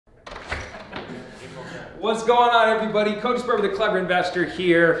What's going on, everybody? Cody Sperber, the Clever Investor,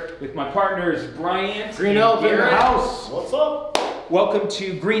 here with my partners Bryant Green and Elephant in the Garrett. house. What's up? Welcome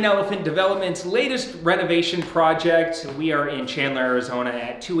to Green Elephant Development's latest renovation project. We are in Chandler, Arizona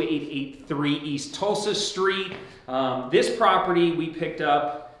at 2883 East Tulsa Street. This property we picked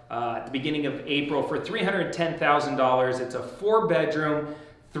up at the beginning of April for $310,000. It's a 4-bedroom,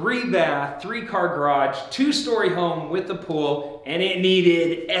 3-bath, 3-car garage, 2-story home with a pool, and it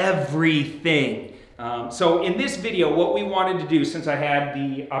needed everything. So in this video, what we wanted to do, since I had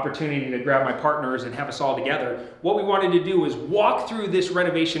the opportunity to grab my partners and have us all together, what we wanted to do is walk through this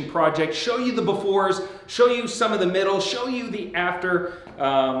renovation project, show you the befores, show you some of the middle, show you the after,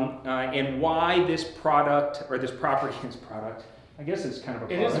 and why this product, or this property is product. I guess it's kind of a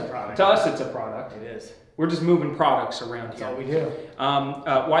product. It is a product. To us, it's a product. It is. We're just moving products around here. That's all we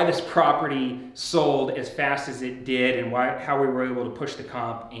do. Why this property sold as fast as it did, and how we were able to push the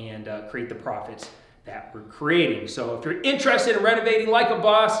comp and create the profits that we're creating. So if you're interested in renovating like a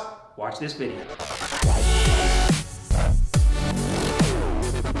boss, watch this video.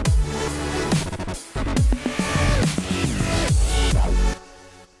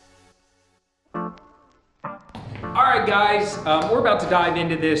 All right, guys, we're about to dive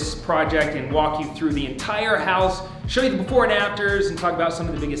into this project and walk you through the entire house, show you the before and afters, and talk about some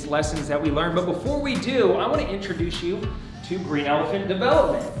of the biggest lessons that we learned. But before we do, I want to introduce you to Green Elephant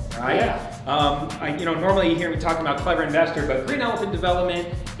Development, right? Yeah. Normally you hear me talking about Clever Investor, but Green Elephant Development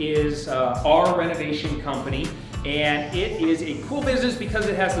is our renovation company, and it is a cool business because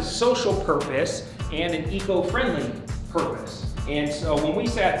it has a social purpose and an eco-friendly purpose. And so when we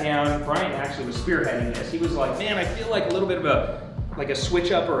sat down, Brian actually was spearheading this. He was like, man, I feel like a little bit of a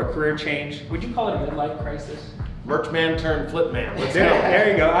switch up or a career change. Would you call it a midlife crisis? Merch man turned flip man. Let's go. There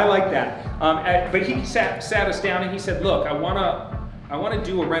you go. I like that. But he sat us down and he said, look, I want to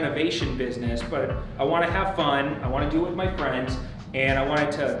do a renovation business, but I want to have fun. I want to do it with my friends, and I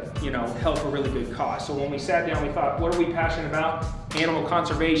wanted to, help a really good cause. So when we sat down, we thought, what are we passionate about? Animal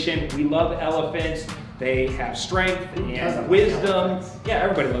conservation. We love elephants. They have strength and wisdom. Yeah,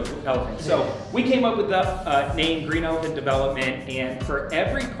 everybody loves elephants. So we came up with the name Green Elephant Development, and for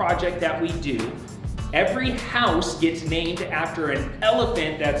every project that we do, every house gets named after an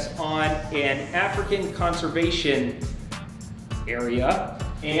elephant that's on an African conservation area.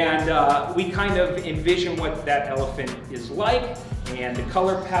 And we kind of envision what that elephant is like, and the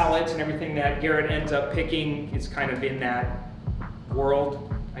color palettes and everything that Garrett ends up picking is kind of in that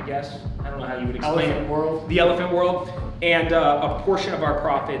world, I guess. I don't know how you would explain it. World. The elephant world. And a portion of our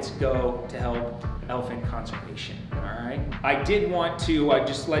profits go to help elephant conservation, all right? I did want to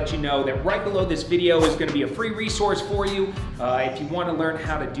just let you know that right below this video is gonna be a free resource for you. If you wanna learn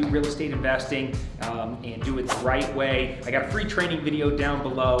how to do real estate investing and do it the right way, I got a free training video down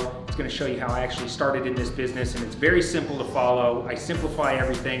below. It's gonna show you how I actually started in this business, and it's very simple to follow. I simplify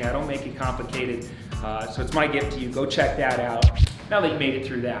everything, I don't make it complicated. So it's my gift to you, go check that out. Now that you made it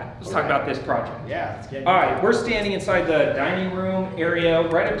through that, let's talk about this project. Yeah, let's get it. All right, we're standing inside the dining room area,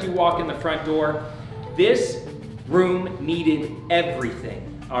 right after you walk in the front door. This room needed everything,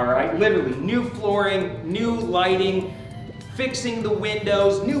 all right? Literally, new flooring, new lighting, fixing the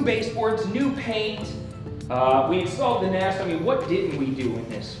windows, new baseboards, new paint. We installed the nest. I mean, what didn't we do in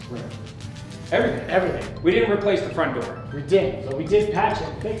this room? Everything. Everything. We didn't replace the front door. We did, but we did patch it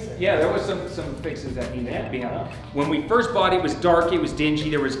and fix it. Yeah, there was some fixes that needed to be on. When we first bought it, it was dark, it was dingy,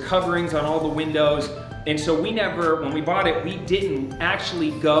 there was coverings on all the windows. And so when we bought it, we didn't actually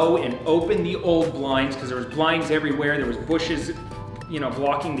go and open the old blinds because there was blinds everywhere, there was bushes,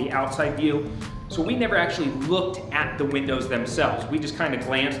 blocking the outside view. So we never actually looked at the windows themselves. We just kind of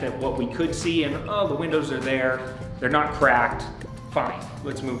glanced at what we could see and, oh, the windows are there, they're not cracked, fine,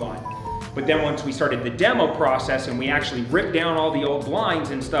 let's move on. But then once we started the demo process and we actually ripped down all the old blinds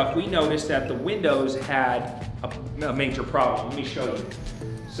and stuff, we noticed that the windows had a major problem. Let me show you.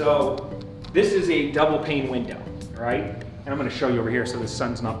 So this is a double pane window, right? And I'm gonna show you over here so the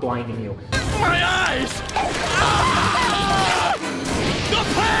sun's not blinding you. My eyes! Ah! The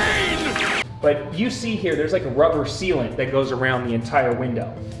pain! But you see here, there's like a rubber sealant that goes around the entire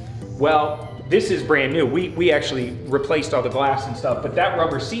window. Well, this is brand new. We actually replaced all the glass and stuff, but that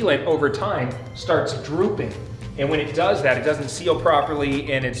rubber sealant over time starts drooping. And when it does that, it doesn't seal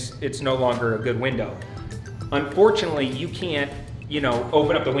properly and it's no longer a good window. Unfortunately, you can't,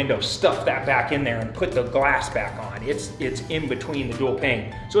 open up the window, stuff that back in there and put the glass back on. It's in between the dual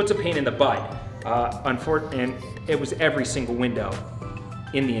pane. So it's a pain in the butt. And it was every single window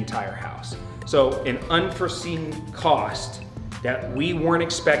in the entire house. So an unforeseen cost that we weren't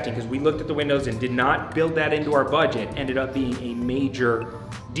expecting, because we looked at the windows and did not build that into our budget, ended up being a major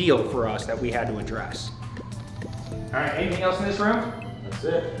deal for us that we had to address. All right, anything else in this room? That's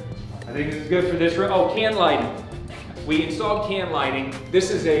it. I think this is good for this room. Oh, can lighting. We installed can lighting.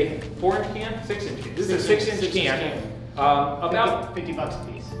 This is a 4-inch can? 6-inch can. This is a 6-inch can. About 50 bucks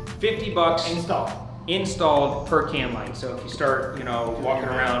a piece. 50 bucks installed per can light. So if you start, you know, walking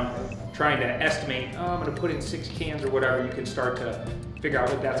around trying to estimate, oh, I'm gonna put in 6 cans or whatever, you can start to figure out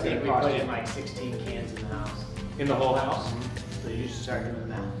what that's gonna cost. We put in like 16 cans in the house. In the whole house? So you just start doing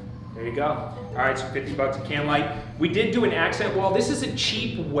that. There you go. All right, so 50 bucks a can light. We did do an accent wall. This is a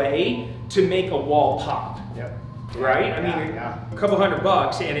cheap way to make a wall pop. Yep. Right? I mean, a couple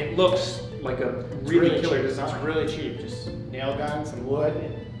 $100 and it looks like a really killer design. It's really cheap. Just nail guns, some wood,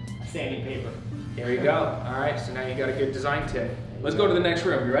 and sanding paper. There you go. All right, so now you got a good design tip. Let's go to the next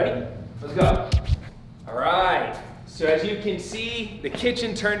room. You ready? Let's go. All right. So as you can see, the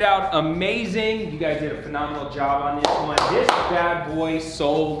kitchen turned out amazing. You guys did a phenomenal job on this one. This bad boy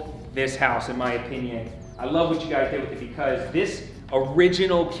sold this house, in my opinion. I love what you guys did with it because this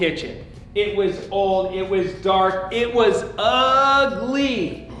original kitchen, it was old, it was dark, it was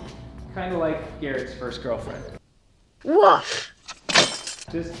ugly. Kind of like Garrett's first girlfriend. Woof.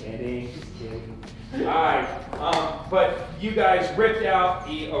 Just kidding, just kidding. All right, but you guys ripped out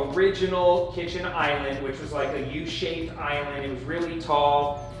the original kitchen island, which was like a U-shaped island. It was really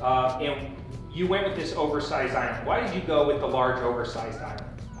tall, and you went with this oversized island. Why did you go with the large oversized island?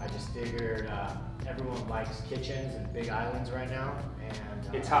 I just figured everyone likes kitchens and big islands right now,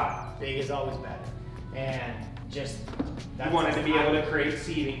 and it's hot. Big is always better, and just you wanted to be able to create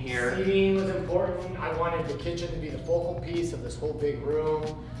seating here. Seating was important. I wanted the kitchen to be the focal piece of this whole big room.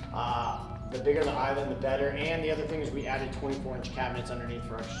 The bigger the island, the better. And the other thing is we added 24-inch cabinets underneath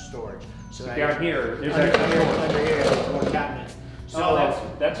for extra storage. So down here, there's under here, there's more cabinets.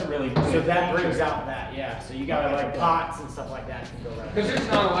 So that's a really so that brings out that, yeah. So you got like pots and stuff like that can go right. Because there's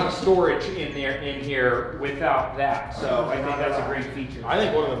not a lot of storage in here without that. So I think that's a great feature. I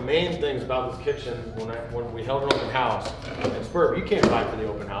think one of the main things about this kitchen when we held an open house, and Sperber, you came by for the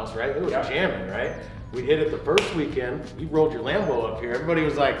open house, right? It was jamming, right? We hit it the first weekend. You rolled your Lambo up here. Everybody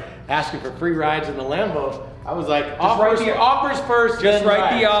was like asking for free rides in the Lambo. I was like, offers first, just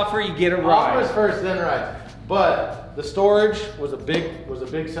write the offer, you get a ride. Offers first, then rides. But the storage was a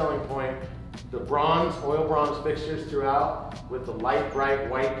big selling point. The oil bronze fixtures throughout with the light bright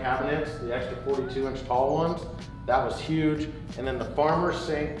white cabinets, the extra 42-inch tall ones. That was huge. And then the farmer's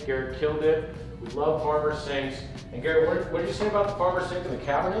sink, Garrett killed it. We love farmer's sinks. And Garrett, what did you say about the farmer's sink in the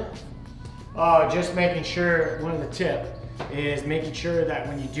cabinet? Just making sure, one of the tip is making sure that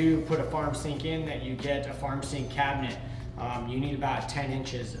when you do put a farm sink in, that you get a farm sink cabinet. You need about 10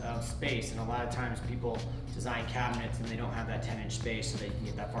 inches of space, and a lot of times people design cabinets and they don't have that 10-inch space, so they can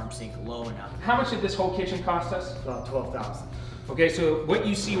get that farm sink low enough. How much did this whole kitchen cost us? About $12,000. Okay, so what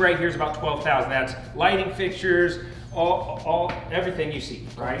you see right here is about $12,000. That's lighting fixtures, everything you see,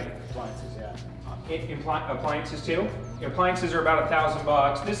 right? Appliances, yeah. Appliances too? Appliances are about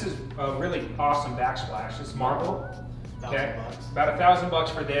 $1,000. This is a really awesome backsplash. This is marble. Okay, about $1,000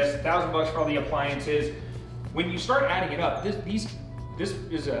 for this. $1,000 for all the appliances. When you start adding it up, this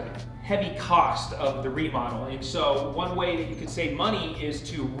is a heavy cost of the remodel. And so one way that you can save money is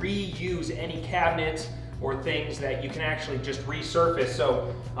to reuse any cabinets or things that you can actually just resurface.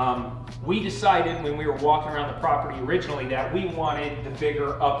 So we decided when we were walking around the property originally that we wanted the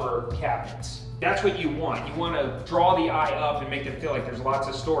bigger upper cabinets. That's what you want. You want to draw the eye up and make them feel like there's lots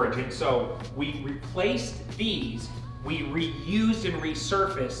of storage. And so we replaced these, we reused and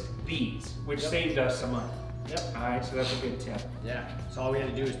resurfaced these, which saved us some money. Yep. All right, so that's a good tip. Yeah, so all we had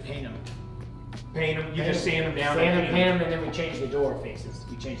to do is paint them. Paint them, you just sand them down. Paint them, and then we changed the door faces.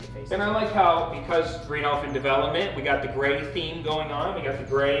 We changed the faces. And I like how, because Green Elephant Development, we got the gray theme going on. We got the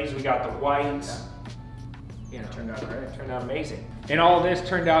grays, we got the whites. You know, turned out great. Turned out amazing. And all of this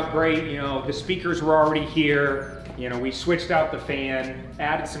turned out great. You know, the speakers were already here. You know, we switched out the fan,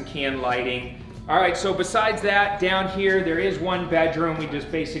 added some can lighting. All right, so besides that, down here, there is one bedroom. We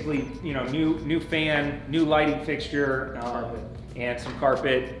just basically, you know, new fan, new lighting fixture, and some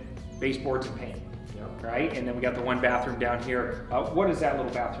carpet, baseboards and paint, right? And then we got the one bathroom down here. What does that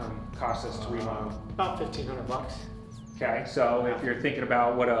little bathroom cost us to remodel? About $1,500. Okay, so if you're thinking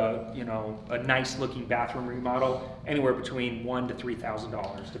about what a nice looking bathroom remodel, anywhere between $1,000 to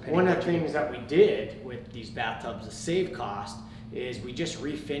 $3,000, depending. One of the things that we did with these bathtubs to save cost is we just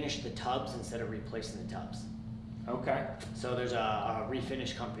refinished the tubs instead of replacing the tubs. Okay. So there's a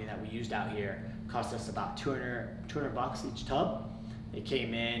refinish company that we used out here. Cost us about $200 each tub. They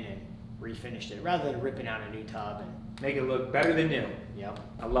came in and refinished it rather than ripping out a new tub and make it look better than new. Yep.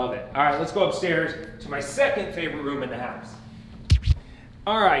 I love it. All right, let's go upstairs to my second favorite room in the house.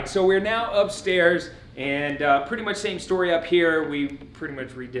 All right, so we're now upstairs. And pretty much same story up here. We pretty much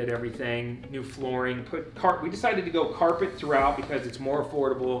redid everything, new flooring, we decided to go carpet throughout because it's more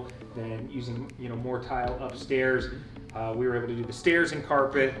affordable than using, you know, more tile upstairs. We were able to do the stairs in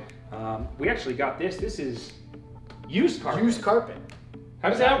carpet. We actually got this is used carpet. Used carpet. How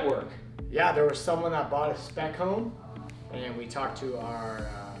does that work? Yeah, there was someone that bought a spec home, and we talked to our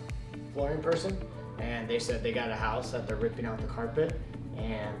flooring person, and they said they got a house that they're ripping out the carpet,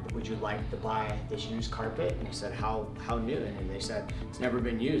 and would you like to buy this used carpet? And he said, how new? And they said, it's never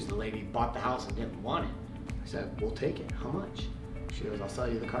been used. The lady bought the house and didn't want it. I said, we'll take it. How much? She goes, I'll sell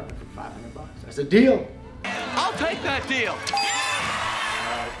you the carpet for 500 bucks. I said, deal. I'll take that deal.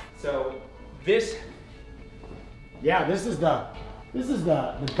 So this, yeah, this is the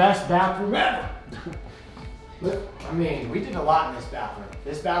best bathroom ever. Look, I mean, we did a lot in this bathroom.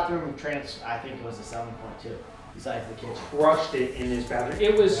 This bathroom, I think it was a selling point too, besides the kitchen. crushed it in this bathroom.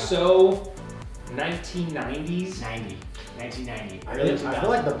 It was so 1990s. 1990. I feel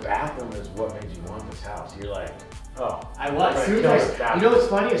like the bathroom is what made you want this house. You're like, oh. I was. I'm Soon gonna as kill this you bathroom. know what's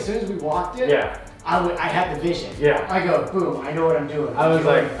funny? As soon as we walked in, Yeah. I had the vision. Yeah. I go, boom, I know what I'm doing. I was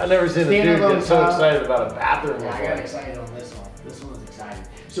like, I've never seen a dude Standalone get so tub. excited about a bathroom. Yeah, I got excited on this one. This one was exciting.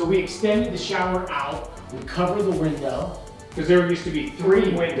 So we extended the shower out. We covered the window. Because there used to be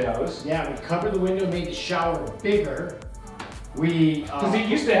 3 windows. Yeah, we covered the window, made the shower bigger. We Because it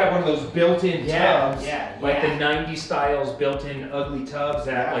used to have one of those built-in tubs. Like the yeah. 90s styles built-in ugly tubs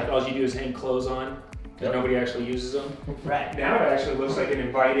that like all you do is hang clothes on. Because nobody actually uses them. Right. Now it actually looks like an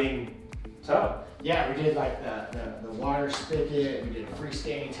inviting tub. Yeah, we did like the water spigot, we did a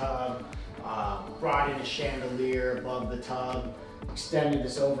freestanding tub, brought in a chandelier above the tub, extended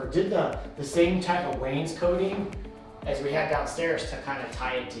this over, did the same type of wainscoting as we had downstairs to kind of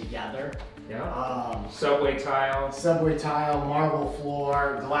tie it together. Yeah. Subway tile. Subway tile, marble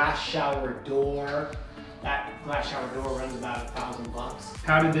floor, glass shower door. That glass shower door runs about $1,000.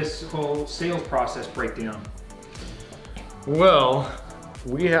 How did this whole sales process break down? Well,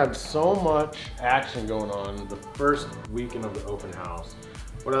 we had so much action going on the first weekend of the open house.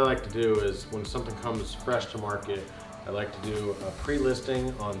 What I like to do is when something comes fresh to market, I like to do a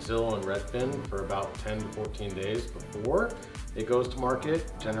pre-listing on Zillow and Redfin for about 10 to 14 days before it goes to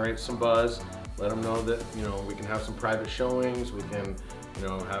market, generate some buzz, let them know that, you know, we can have some private showings, we can, you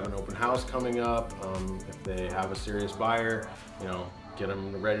know, have an open house coming up. If they have a serious buyer, you know, get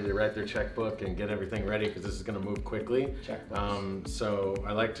them ready to write their checkbook and get everything ready because this is going to move quickly. So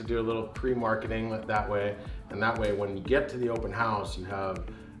I like to do a little pre-marketing that way, and that way when you get to the open house, you have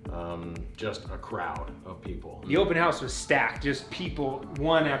just a crowd of people. The open house was stacked, just people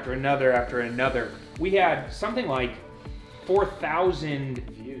one after another. We had something like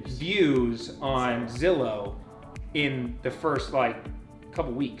 4,000 views on Zillow in the first like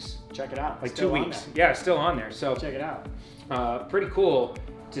couple weeks. Check it out. Like 2 weeks. Yeah, it's still on there. So Check it out. Pretty cool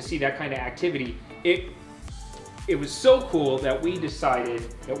to see that kind of activity. It was so cool that we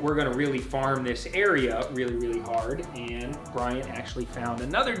decided that we're gonna really farm this area really, really hard. And Bryant actually found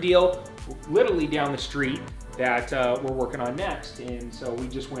another deal literally down the street that we're working on next. And so we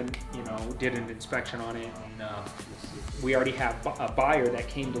just went, you know, did an inspection on it. And we already have a buyer that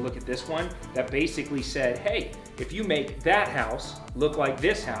came to look at this one that basically said, hey, if you make that house look like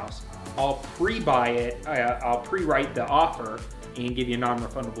this house, I'll pre-buy it, I'll pre-write the offer and give you a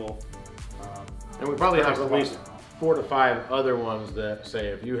non-refundable. And we probably have at least 4 to 5 other ones that say,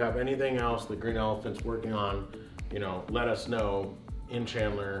 if you have anything else the Green Elephant's working on, you know, let us know in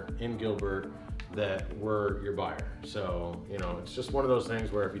Chandler, in Gilbert, that we're your buyer. So, you know, it's just one of those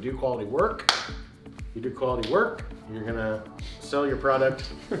things where if you do quality work, you're gonna sell your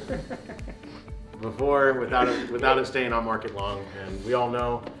product without it staying on market long. And we all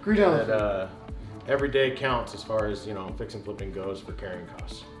know that every day counts as far as, you know, fix and flipping goes for carrying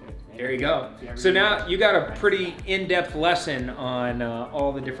costs. There you go. So now you got a pretty in-depth lesson on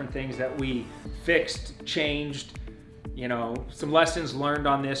all the different things that we fixed, changed, you know, some lessons learned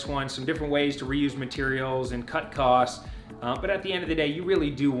on this one, some different ways to reuse materials and cut costs. But at the end of the day, you really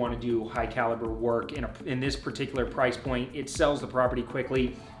do want to do high caliber work in this particular price point. It sells the property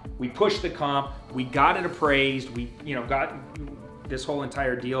quickly. We pushed the comp, we got it appraised, we, you know, got this whole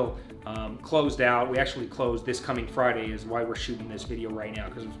entire deal closed out. We actually closed this coming Friday is why we're shooting this video right now,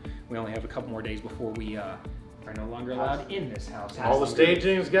 because we only have a couple more days before we are no longer allowed in this house. All the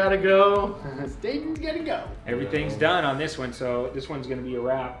staging's gotta go. Staging's gotta go. Everything's done on this one, so this one's gonna be a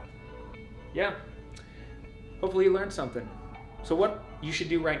wrap. Yeah. Hopefully you learned something. So what you should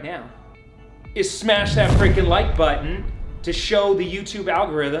do right now is smash that freaking like button to show the YouTube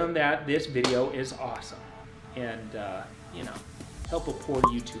algorithm that this video is awesome. And, you know, help a poor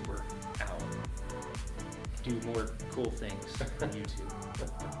YouTuber out. do more cool things on YouTube.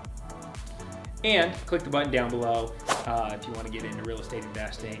 And click the button down below if you want to get into real estate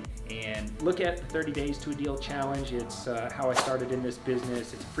investing, and look at the 30 Days to a Deal Challenge. It's how I started in this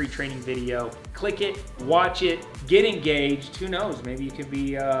business. It's a free training video. Click it, watch it, get engaged. Who knows, maybe you could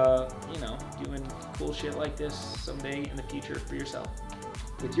be you know, doing cool shit like this someday in the future for yourself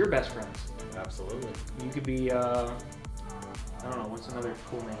with your best friends. Absolutely. You could be I don't know, what's another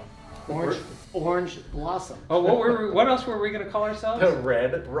cool name? Orange Blossom. Oh, what else were we gonna call ourselves? The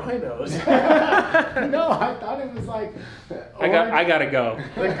Red Rhinos. No, I thought it was like. I gotta go.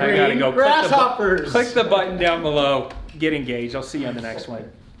 The I gotta green go. grasshoppers. Click the button down below. Get engaged. I'll see you on the next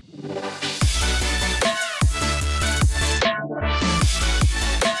one.